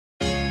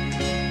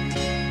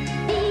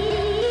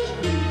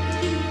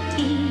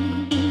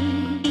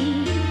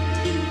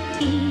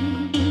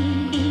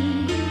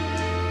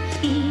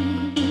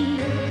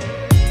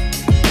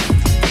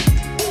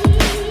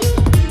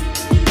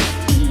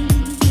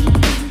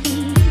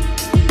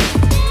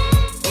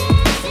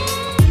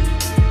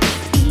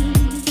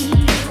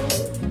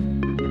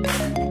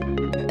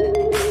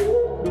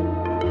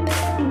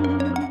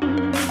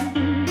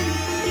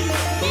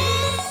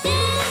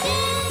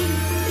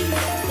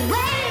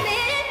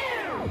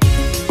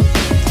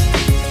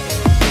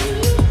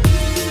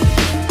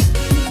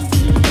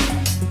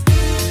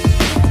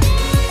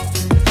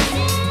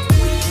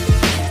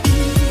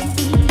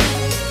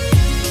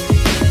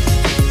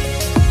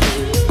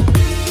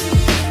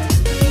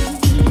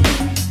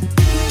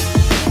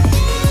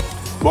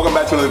Welcome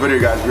back to another video,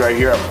 guys. We're right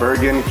here at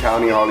Bergen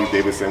County Harley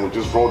Davidson. We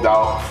just rolled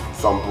out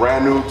some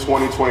brand new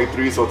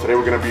 2023. So today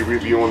we're gonna be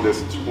reviewing this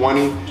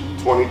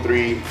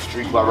 2023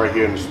 Street Glide right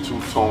here in this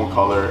two-tone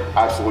color.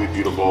 Absolutely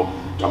beautiful.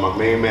 Got my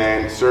main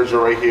man,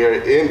 Sergio, right here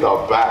in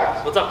the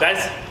back. What's up,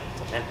 guys?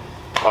 What's up, man?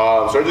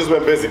 Sergio's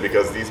been busy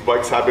because these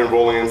bikes have been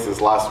rolling in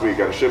since last week.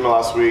 Got a shipment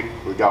last week.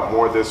 We got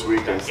more this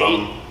week and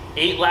some.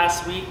 Eight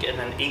last week and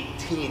then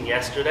 18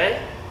 yesterday.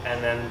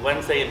 And then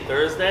Wednesday and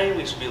Thursday,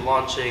 we should be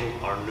launching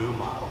our new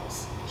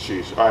models.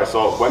 Sheesh. All right,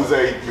 so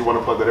Wednesday, you want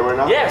to plug that in right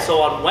now? Yeah,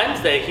 so on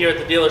Wednesday here at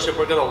the dealership,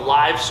 we're going to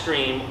live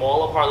stream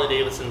all of Harley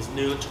Davidson's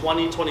new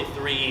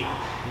 2023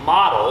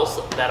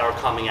 models that are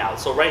coming out.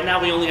 So right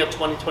now we only have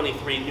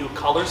 2023 new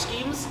color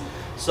schemes.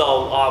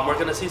 So we're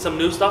going to see some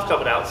new stuff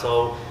coming out.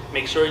 So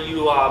make sure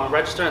you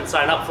register and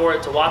sign up for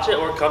it to watch it,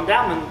 or come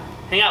down and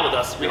hang out with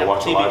us. We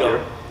got the TV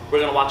going. We're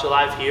going to watch it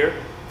live here,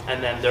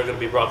 and then they're going to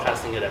be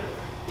broadcasting it everywhere.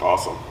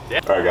 Awesome. Yeah.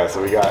 All right, guys,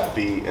 so we got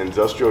the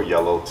industrial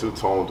yellow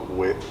two-toned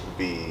with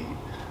the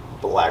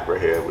black right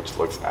here, which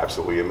looks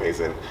absolutely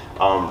amazing.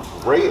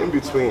 Right in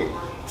between,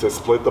 to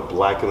split the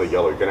black and the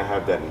yellow, you're gonna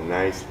have that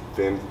nice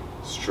thin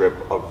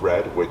strip of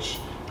red, which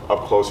up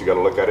close you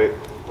gotta look at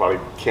it. Probably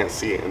can't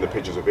see it in the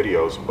pictures or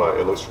videos, but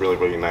it looks really,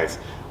 really nice.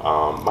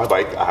 My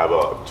bike, I have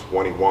a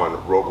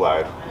 21 Road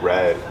Glide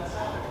red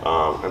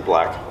and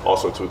black,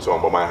 also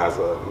two-tone, but mine has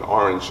an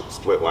orange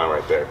split line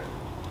right there.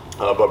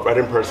 But red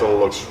in person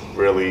looks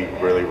really,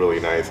 really,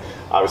 really nice.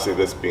 Obviously,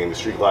 this being the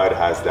Street Glide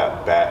has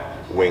that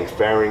bat wing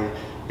fairing,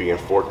 being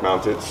fork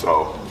mounted.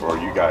 So for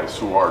you guys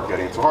who are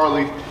getting into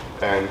Harley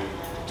and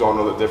don't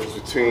know the difference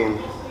between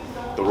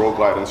the Road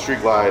Glide and Street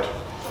Glide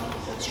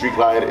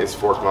is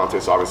fork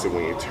mounted. So obviously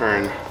when you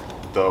turn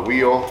the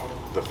wheel,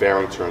 the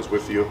fairing turns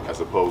with you, as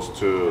opposed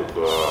to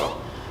the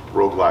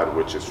Road Glide,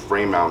 which is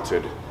frame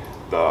mounted.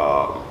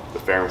 The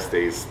fairing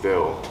stays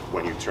still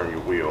when you turn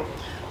your wheel.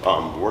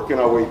 Working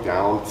our way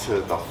down to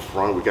the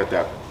front, we got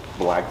that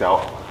blacked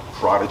out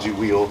Prodigy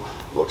wheel.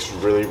 Looks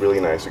really, really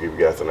nice. We'll give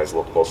you guys a nice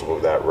little close-up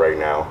of that right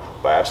now.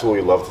 But I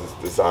absolutely love this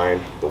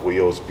design. The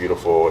wheel is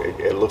beautiful.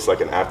 It looks like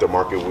an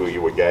aftermarket wheel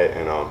you would get,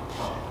 and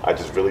I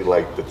just really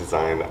like the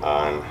design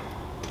on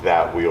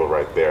that wheel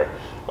right there.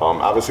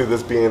 Obviously,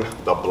 this being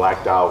the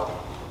blacked out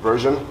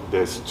version,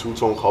 this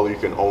two-tone color, you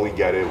can only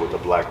get it with the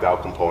blacked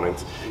out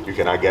components. You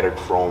cannot get it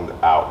chromed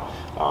out.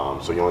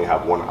 So you only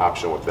have one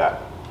option with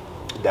that.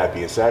 That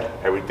being said,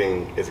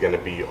 everything is going to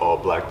be all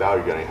blacked out.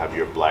 You're going to have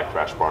your black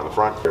crash bar in the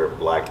front, your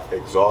black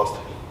exhaust,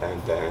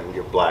 and then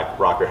your black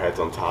rocker heads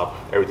on top.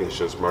 Everything's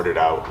just murdered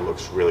out. It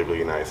looks really,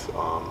 really nice.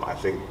 I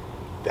think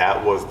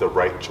that was the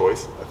right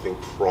choice. I think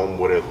chrome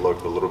would have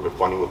looked a little bit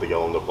funny with the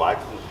yellow and the black.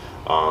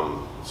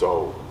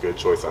 So good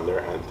choice on their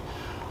end.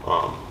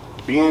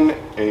 Being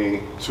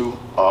a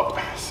two-up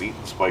seat,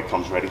 this bike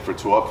comes ready for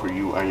two-up for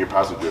you and your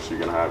passenger. So you're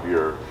going to have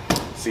your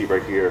seat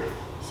right here,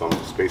 some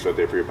space right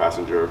there for your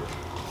passenger,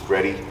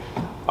 ready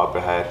up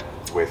ahead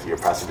with your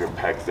passenger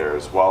pegs there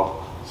as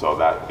well. So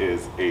that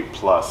is a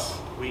plus.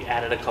 We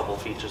added a couple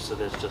features to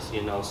this, just so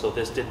you know. So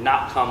this did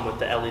not come with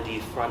the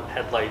LED front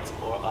headlights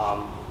or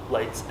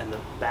lights and the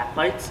back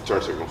lights.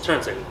 Turn signals.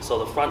 Turn signals. So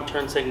the front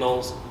turn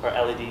signals are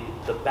LED,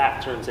 the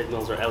back turn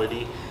signals are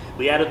LED.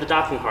 We added the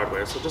docking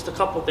hardware. So just a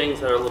couple things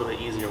that are a little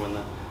bit easier when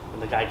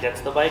the guy gets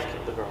the bike,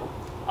 the girl.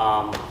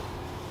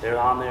 They're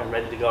on there and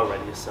ready to go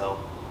already. So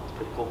it's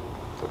pretty cool.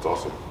 That's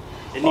awesome.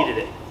 It needed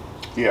it.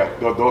 Yeah,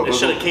 it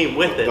should have came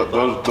with it.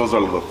 Those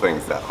are the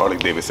things that Harley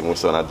Davidson was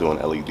still not doing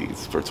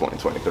LEDs for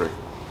 2023.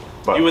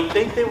 But you would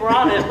think they were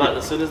on it, but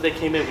as soon as they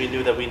came in, we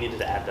knew that we needed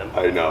to add them.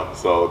 I know.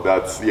 So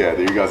that's, yeah,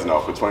 you guys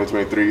know, for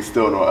 2023,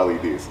 still no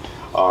LEDs.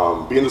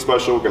 Being the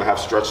special, we're gonna have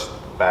stretch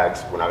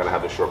bags. We're not gonna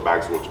have the short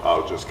bags, which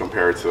I'll just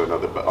compare it to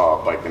another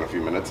bike in a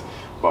few minutes.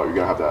 But you're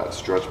gonna have that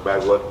stretch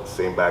bag look,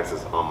 same bags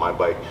as on my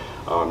bike.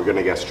 You're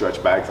gonna get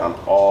stretch bags on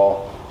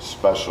all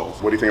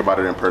specials. What do you think about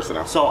it in person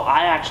now? So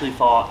I actually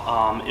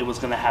thought it was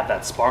going to have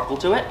that sparkle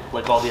to it,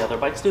 like all the other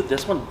bikes do.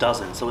 This one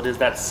doesn't. So it is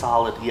that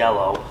solid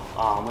yellow,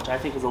 which I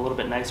think is a little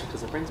bit nicer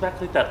because it brings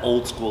back like that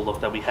old school look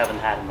that we haven't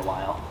had in a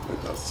while.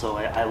 It does. So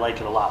I like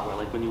it a lot. Where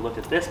like when you look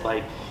at this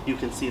bike, you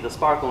can see the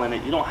sparkle in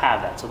it. You don't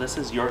have that. So this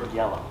is your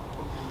yellow.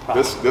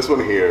 This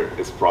one here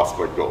is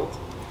Prospect Gold.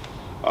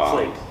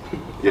 Flake.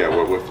 Yeah,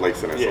 with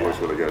flakes in it, so it looks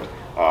really good.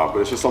 But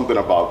it's just something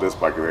about this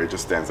bike where it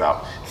just stands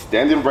out.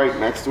 Standing right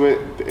next to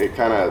it, it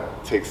kind of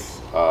takes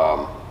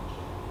a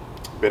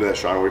bit of that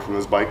shine away from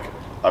this bike.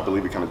 I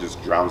believe it kind of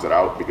just drowns it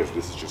out because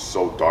this is just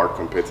so dark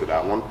compared to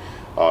that one.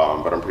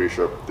 But I'm pretty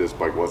sure if this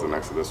bike wasn't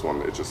next to this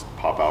one, it just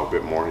pop out a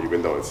bit more,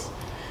 even though it's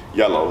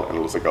yellow and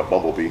it looks like a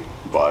bumblebee,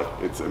 but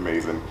it's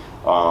amazing.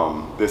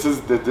 This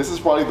is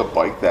probably the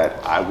bike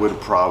that I would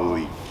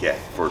probably get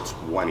for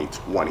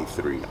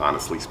 2023,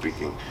 honestly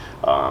speaking.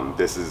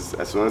 This is,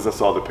 as soon as I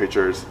saw the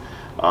pictures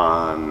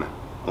online,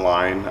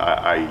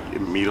 I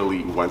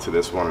immediately went to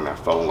this one and I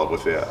fell in love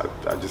with it.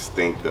 I just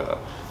think the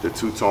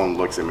two-tone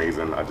looks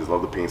amazing. I just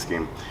love the paint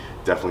scheme.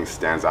 Definitely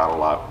stands out a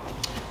lot.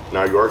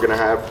 Now you are gonna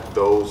have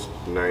those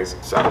nice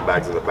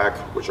saddlebags in the back,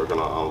 which are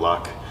gonna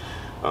unlock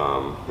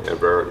And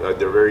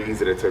they're very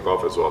easy to take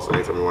off as well. So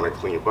anytime you want to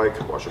clean your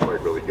bike, wash your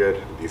bike really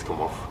good, these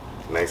come off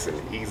nice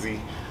and easy.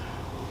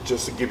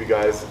 Just to give you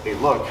guys a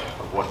look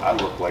of what I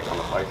look like on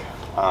the bike.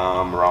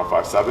 Around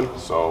 5'7",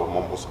 so I'm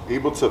almost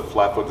able to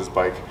flat foot this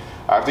bike.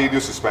 After you do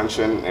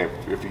suspension,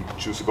 if you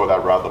choose to go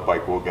that route, the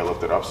bike will get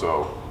lifted up,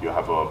 so you'll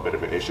have a bit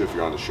of an issue if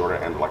you're on the shorter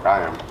end like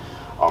I am.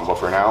 But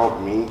for now,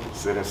 me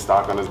sitting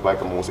stock on this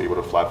bike, I'm almost able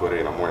to flat foot it,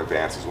 and I'm wearing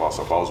Vans as well.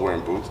 So if I was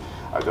wearing boots,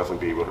 I'd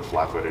definitely be able to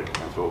flat foot it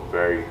and feel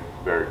very,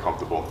 very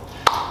comfortable.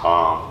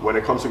 When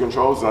it comes to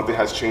controls, nothing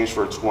has changed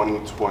for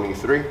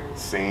 2023.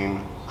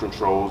 Same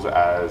controls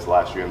as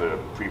last year and the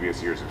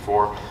previous years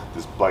before.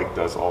 This bike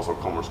does also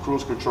come with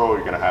cruise control.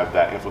 You're gonna have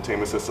that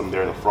infotainment system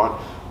there in the front,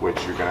 which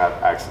you're gonna have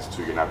access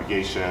to your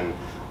navigation,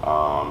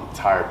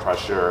 tire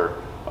pressure,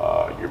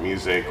 your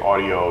music,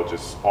 audio,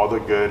 just all the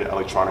good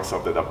electronic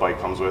stuff that bike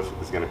comes with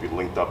is gonna be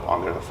linked up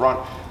on there in the front.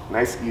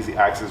 Nice, easy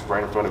access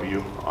right in front of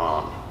you.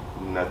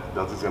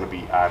 Nothing's gonna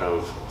be out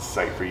of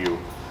sight for you.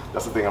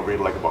 That's the thing I really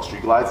like about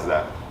street glides, is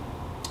that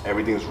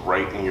everything's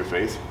right in your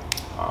face.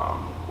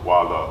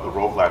 While the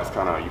road glide is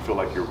kind of, you feel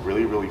like you're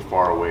really, really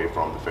far away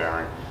from the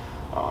fairing.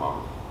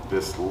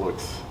 This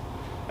looks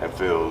and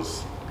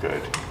feels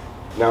good.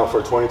 Now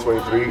for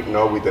 2023,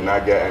 no, we did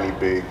not get any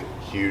big,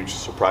 huge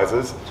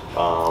surprises.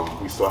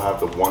 We still have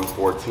the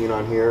 114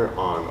 on here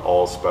on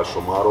all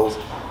special models.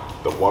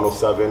 The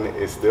 107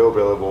 is still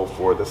available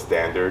for the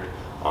standard,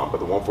 but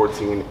the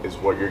 114 is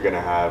what you're gonna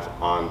have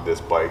on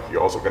this bike.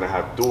 You're also gonna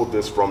have dual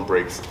disc front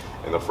brakes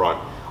in the front.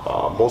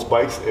 Most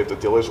bikes, if the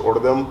dealers order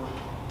them,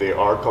 they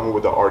are coming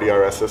with the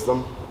RDRS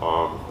system,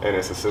 and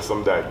it's a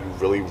system that you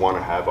really want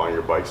to have on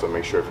your bike. So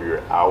make sure if you're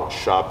out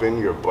shopping,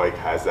 your bike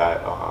has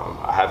that.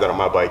 I have that on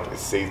my bike. It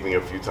saved me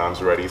a few times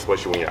already,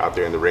 especially when you're out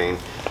there in the rain.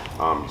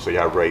 So you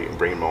have right and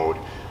brain mode,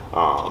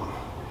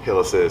 hill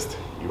assist.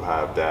 You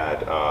have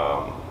that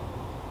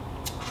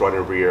front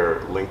and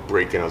rear link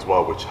braking as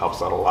well, which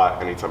helps out a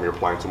lot. Anytime you're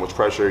applying too much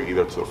pressure,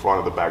 either to the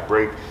front or the back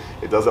brake,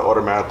 it doesn't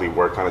automatically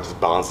work, kind of just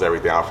balances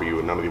everything out for you,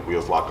 and none of the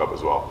wheels lock up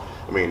as well.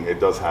 I mean, it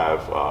does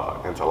have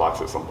anti-lock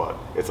system, but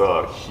it's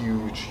a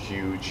huge,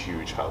 huge,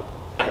 huge help.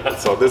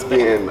 So this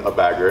being a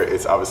bagger,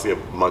 it's obviously a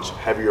much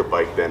heavier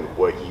bike than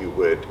what you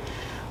would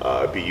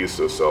be used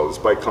to. So this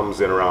bike comes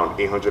in around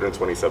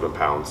 827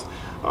 pounds.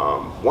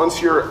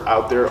 Once you're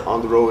out there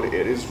on the road,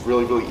 it is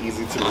really, really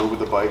easy to move with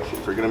the bike.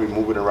 If you're gonna be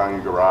moving around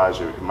your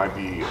garage, it might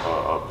be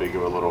a big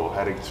of a little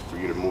headache for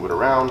you to move it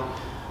around.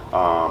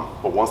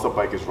 But once the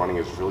bike is running,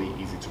 it's really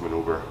easy to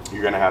maneuver.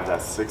 You're gonna have that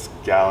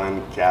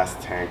 6-gallon gas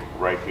tank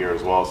right here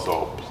as well.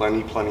 So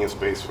plenty of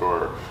space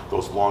for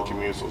those long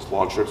commutes, those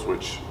long trips,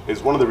 which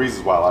is one of the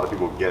reasons why a lot of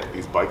people get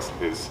these bikes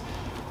is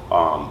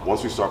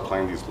once we start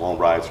playing these long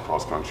rides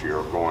cross country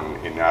or going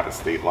in and out of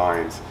state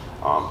lines,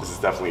 this is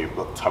definitely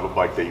the type of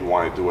bike that you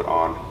want to do it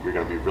on. You're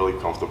going to be really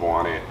comfortable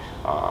on it,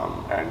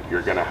 and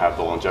you're going to have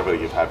the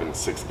longevity of having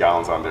 6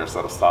 gallons on there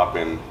instead of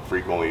stopping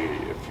frequently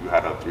if you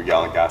had a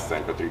 3-gallon gas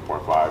tank or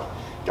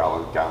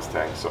 3.5-gallon gas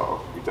tank.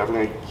 So you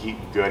definitely keep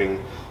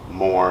getting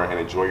more and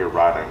enjoy your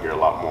ride on here a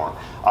lot more.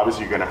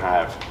 Obviously, you're going to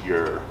have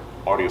your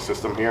audio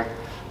system here.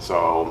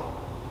 So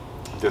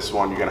this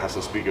one, you're gonna have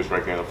some speakers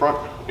right here in the front.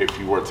 If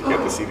you were to get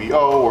the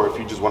CVO, or if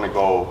you just want to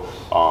go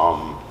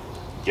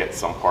get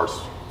some parts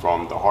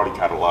from the Harley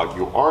catalog,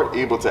 you are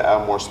able to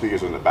add more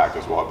speakers in the back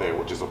as well there,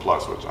 which is a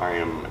plus, which I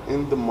am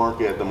in the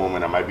market at the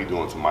moment. I might be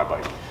doing to my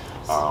bike.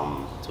 That's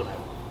what I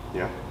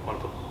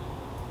want to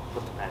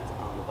put the pads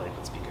on the bike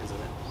with speakers in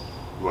it.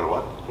 You want to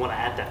what? I want to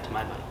add that to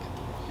my bike.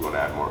 You want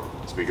to add more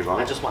speakers on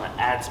it? I just want to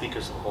add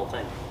speakers to the whole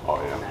thing.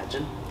 Oh yeah.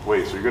 Imagine.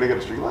 Wait, so you're gonna get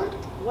a street light?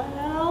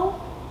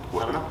 Well,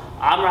 What? I don't know.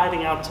 I'm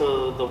riding out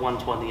to the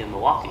 120 in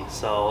Milwaukee,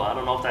 so I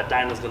don't know if that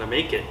Dyna's gonna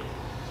make it.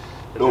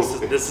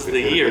 This is the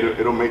year.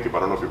 It'll make it, but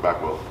I don't know if your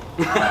back will.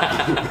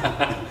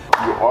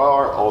 You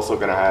are also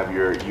gonna have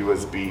your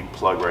USB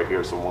plug right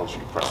here, so once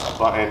you press the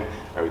button,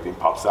 everything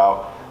pops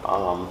out.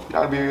 You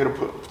gotta be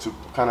able to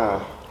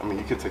I mean,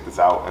 you could take this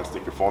out and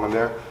stick your phone in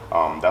there.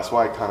 That's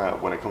why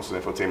when it comes to the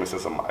infotainment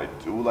system, I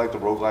do like the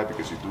Road Glide,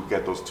 because you do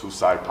get those 2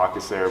 side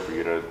pockets there for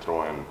you to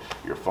throw in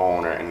your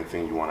phone or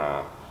anything you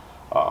wanna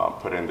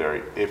put in there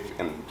if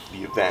in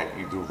the event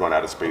you do run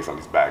out of space on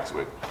these bags,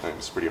 and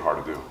it's pretty hard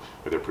to do,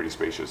 but they're pretty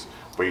spacious.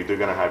 But you're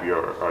gonna have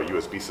your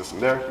USB system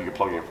there. You can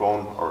plug in your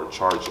phone or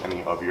charge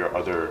any of your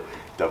other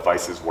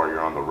devices while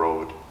you're on the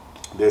road.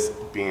 This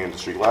being the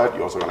Street Glide,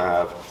 you're also gonna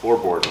have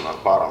floorboards on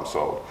the bottom,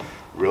 so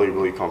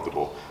really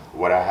comfortable.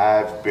 What I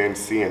have been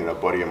seeing, a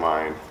buddy of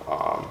mine,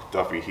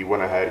 Duffy, he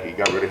went ahead, he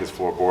got rid of his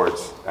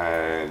floorboards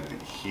and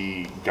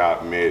he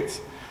got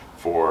mids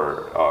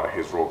for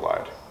his Road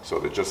Glide. So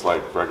they're just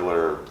like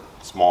regular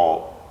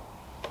small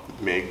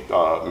mids.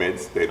 Are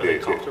they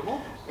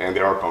comfortable? And they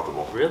are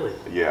comfortable. Really?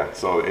 Yeah.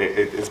 So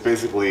it's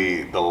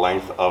basically the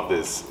length of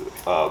this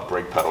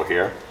brake pedal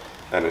here,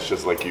 and it's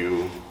just like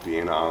you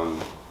being on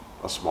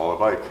a smaller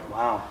bike.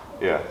 Wow.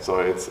 Yeah. So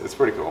it's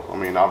pretty cool. I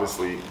mean,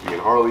 obviously, being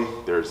Harley,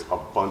 there's a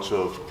bunch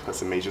of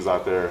customations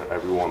out there.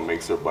 Everyone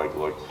makes their bike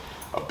look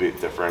a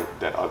bit different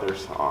than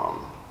others.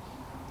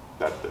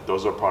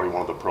 those are probably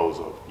one of the pros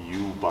of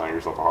you buying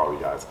yourself a Harley,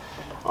 guys.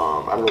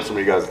 I know some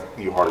of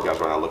you Harley guys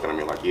right now looking at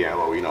me like, yeah,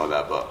 well, we know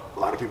that, but a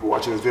lot of people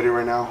watching this video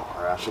right now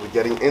are actually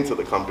getting into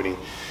the company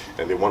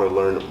and they want to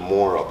learn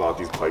more about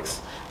these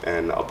bikes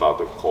and about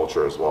the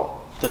culture as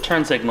well. The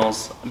turn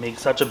signals make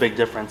such a big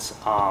difference.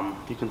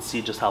 You can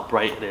see just how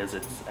bright it is.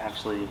 It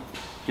actually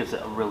gives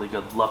it a really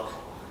good look.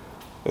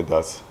 It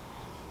does.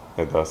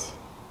 It does.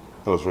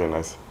 It looks really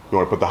nice. You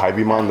want to put the high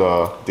beam on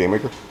the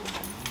Daymaker?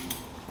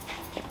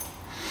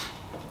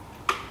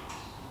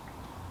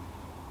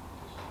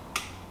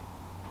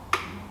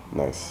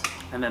 Nice.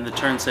 And then the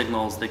turn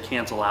signals, they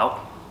cancel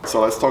out.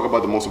 So let's talk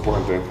about the most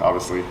important thing,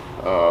 obviously,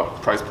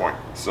 price point.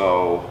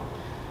 So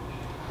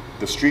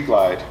the Street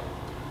Glide,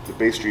 the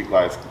base Street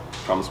Glide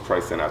comes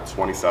priced in at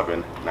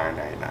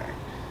 $27,999.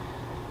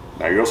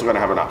 Now you're also gonna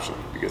have an option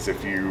because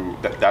if you,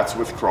 that's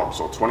with chrome.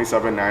 So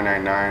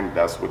 $27,999,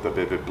 that's with the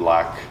vivid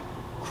black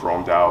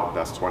chromed out,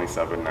 that's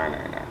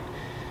 $27,999.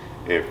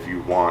 If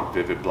you want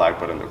vivid black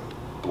but in the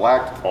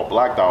black or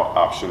blacked out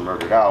option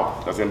murdered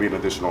out, that's gonna be an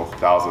additional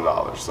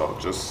 $1,000. So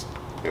just,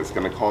 it's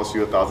gonna cost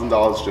you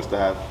 $1,000 just to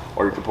have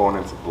all your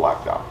components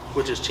blacked out.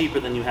 Which is cheaper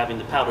than you having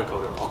the powder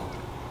coat at all.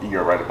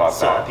 You're right about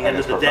so that. So at the end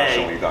of the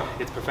day, done.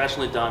 It's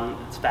professionally done,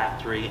 it's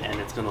factory, and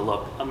it's gonna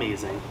look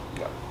amazing.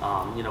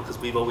 Yeah. You know, because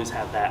we've always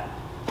had that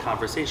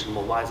conversation,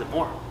 well, why is it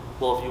more?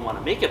 Well, if you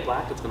wanna make it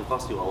black, it's gonna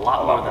cost you a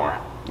lot more than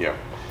that. Yeah.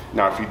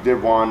 Now, if you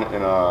did one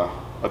in a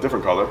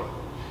different color,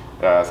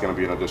 it's gonna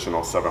be an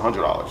additional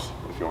 $700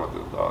 if you want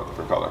the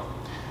different color.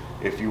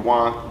 If you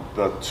want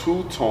the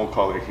two-tone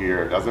color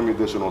here, that's gonna be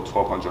additional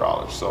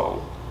 $1,200.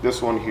 So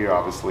this one here,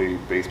 obviously,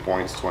 base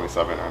points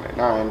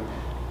 $27,999.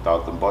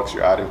 $1,000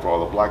 you're adding for all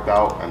the blacked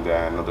out, and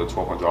then another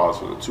 $1,200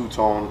 for the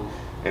two-tone.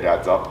 It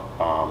adds up.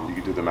 You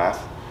can do the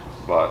math,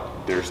 but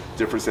there's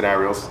different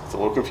scenarios. It's a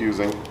little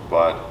confusing,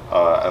 but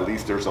at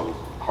least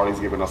Harley's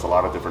giving us a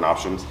lot of different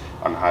options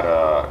on how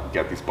to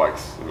get these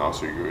bikes. You know,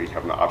 so you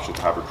have an option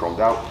to have it chromed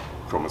out.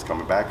 Chrome is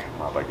coming back.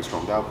 My bike is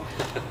chromed out.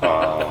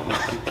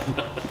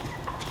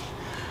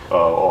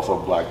 Also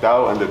blacked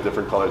out, and the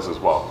different colors as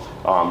well.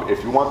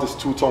 If you want this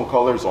two-tone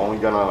color, it's only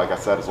gonna, like I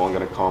said, it's only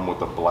gonna come with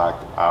the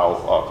blacked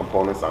out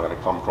components, not gonna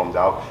come chromed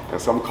out. And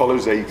some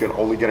colors that you can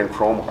only get in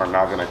chrome are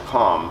not gonna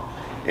come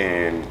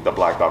in the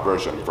blacked out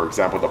version. For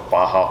example, the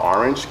Baja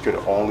Orange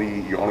you're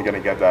only gonna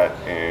get that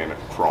in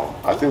chrome.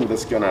 I think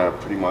that's gonna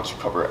pretty much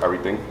cover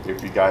everything.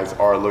 If you guys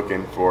are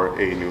looking for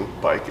a new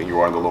bike and you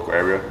are in the local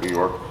area, New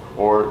York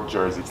or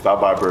Jersey,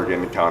 stop by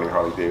Bergen County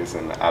Harley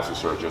Davidson Essex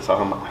store. Just tell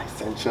them I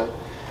sent you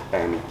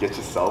and get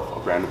yourself a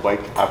brand new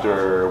bike.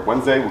 After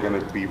Wednesday, we're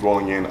gonna be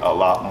rolling in a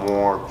lot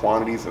more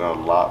quantities and a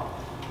lot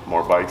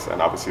more bikes,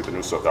 and obviously the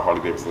new stuff that Harley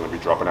Davidson is gonna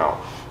be dropping out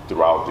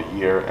throughout the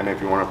year. And if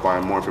you wanna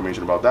find more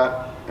information about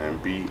that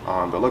and be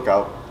on the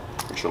lookout,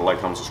 make sure to like,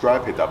 comment,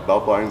 subscribe, hit that bell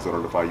button so to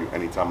notify you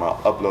anytime I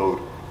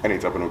upload any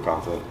type of new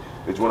content.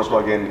 Did you wanna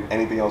plug in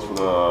anything else for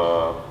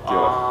the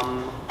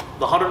dealer?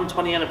 The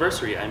 120th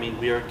anniversary, I mean,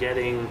 we are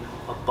getting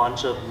a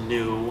bunch of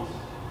new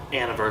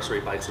anniversary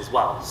bikes as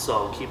well,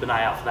 so keep an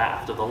eye out for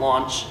that after the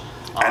launch.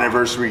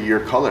 Anniversary year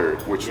color,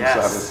 which we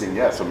haven't seen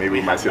yet, so maybe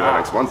we might see that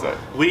next Wednesday.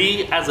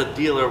 We as a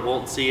dealer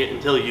won't see it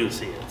until you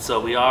see it, so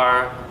we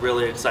are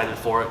really excited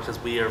for it because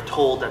we are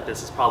told that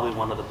this is probably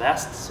one of the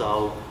best,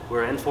 so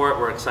we're in for it,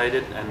 we're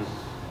excited, and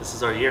this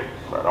is our year.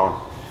 Right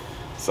on.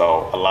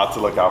 So a lot to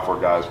look out for,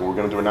 guys. What we're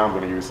gonna do now, I'm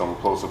gonna use some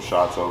close-up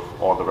shots of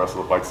all the rest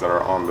of the bikes that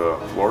are on the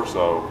floor,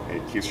 so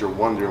in case you're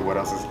wondering what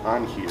else is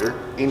in here,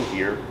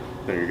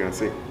 then you're gonna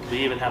see. We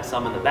even have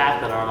some in the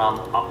back that aren't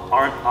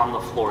on the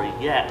floor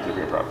yet. They're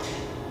being prepped.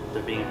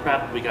 They're being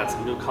prepped. We got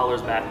some new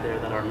colors back there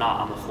that are not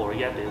on the floor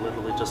yet. They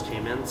literally just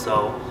came in,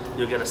 so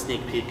you'll get a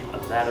sneak peek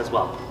of that as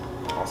well.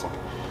 Awesome.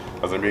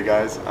 That's gonna be,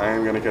 guys. I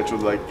am gonna catch you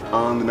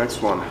on the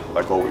next one.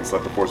 Like always,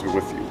 let the force be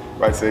with you.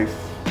 Ride safe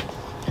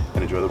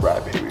and enjoy the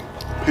ride, baby.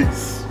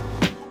 Peace.